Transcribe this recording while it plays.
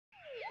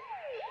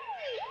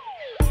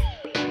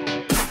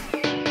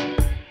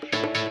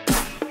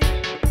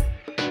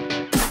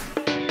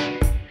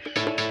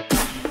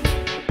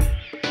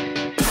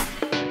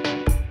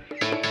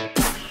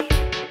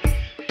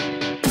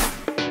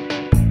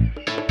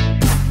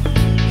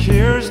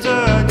Here's the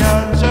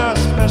ganja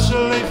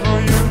especially for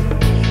you.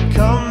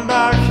 Come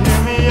back,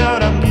 hear me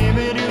out, I'm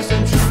giving you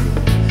some truth.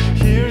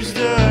 Here's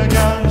the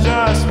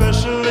ganja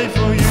especially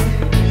for you.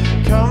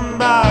 Come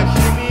back,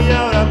 hear me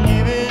out, I'm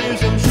giving you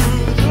some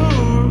truth.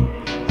 Ooh.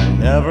 I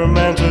never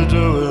meant to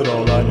do it,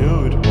 all I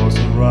knew it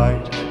wasn't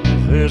right. The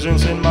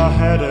visions in my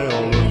head, they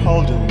all were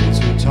holding me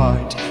too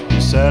tight. He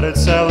said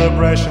it's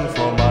celebration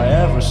for my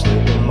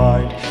ever-sleeping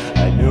mind.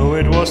 I knew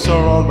it was so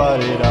wrong,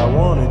 but I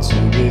wanted to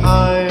be.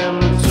 I am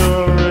a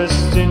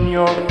tourist in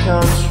your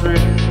country.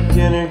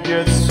 Can you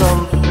get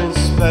something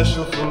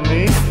special for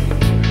me?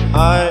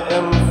 I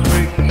am a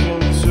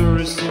freaking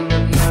tourist in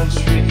your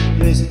country.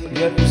 Please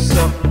get me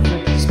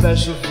something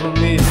special for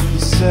me. He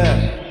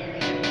said.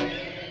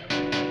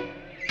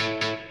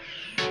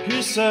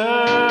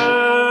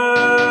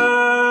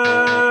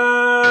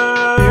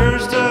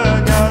 Here's the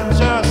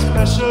ganja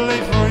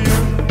especially for you.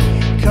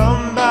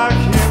 Come back,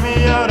 hear me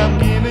out, I'm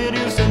giving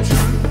you some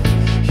truth.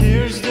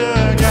 Here's the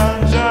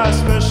ganja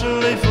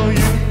especially for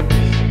you.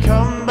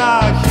 Come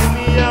back, hear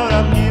me out,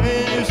 I'm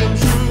giving you some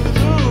truth.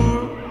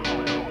 Ooh.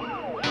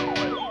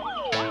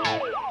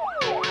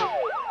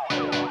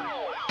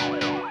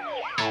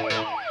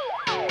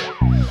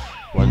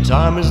 One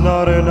time is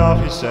not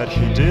enough, he said.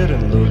 He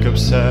didn't look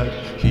upset.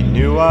 He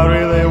knew I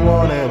really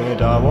wanted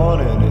it, I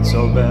wanted it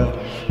so bad.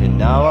 And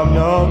now I'm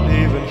not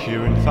even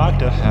here, in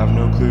fact I have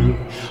no clue.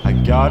 I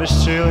got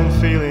this chilling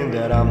feeling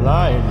that I'm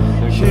lying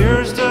in the groove.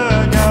 Here's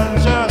the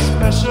ganja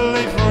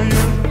especially for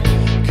you.